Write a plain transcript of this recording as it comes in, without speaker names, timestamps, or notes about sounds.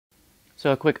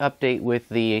So a quick update with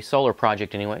the solar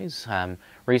project anyways.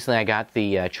 Recently I got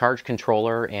the charge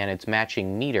controller and its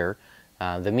matching meter.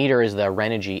 The meter is the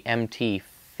Renogy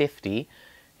MT50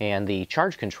 and the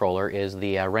charge controller is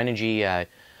the Renogy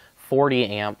 40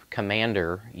 amp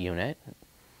commander unit.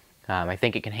 I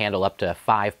think it can handle up to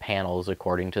 5 panels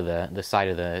according to the side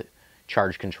of the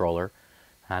charge controller.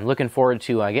 I'm looking forward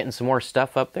to getting some more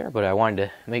stuff up there, but I wanted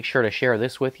to make sure to share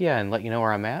this with you and let you know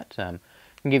where I'm at.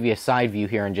 I can give you a side view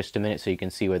here in just a minute so you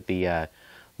can see what the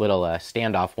little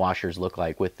standoff washers look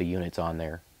like with the units on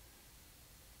there.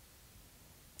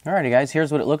 Alrighty guys,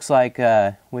 here's what it looks like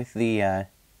with the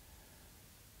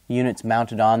units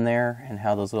mounted on there and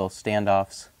how those little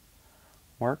standoffs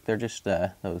work. They're just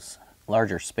those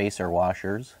larger spacer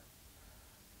washers.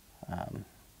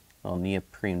 Little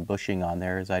neoprene bushing on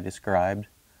there as I described.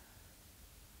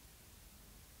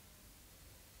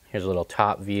 Here's a little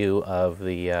top view of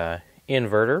the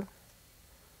inverter.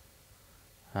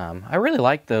 I really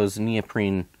like those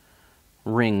neoprene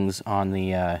rings on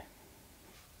the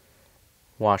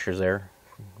washers there.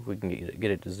 If we can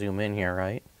get it to zoom in here,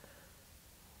 right?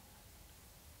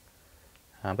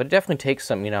 But it definitely takes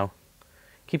some,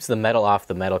 keeps the metal off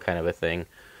the metal kind of a thing.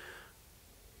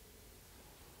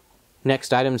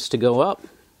 Next items to go up,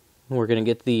 we're going to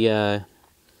get the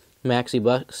maxi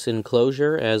bus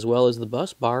enclosure as well as the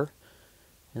bus bar.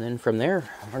 And then from there,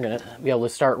 we're going to be able to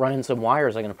start running some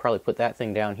wires. I'm going to probably put that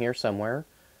thing down here somewhere.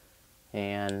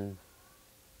 And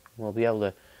we'll be able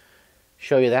to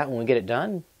show you that when we get it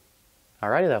done.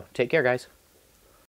 Alrighty though, take care guys.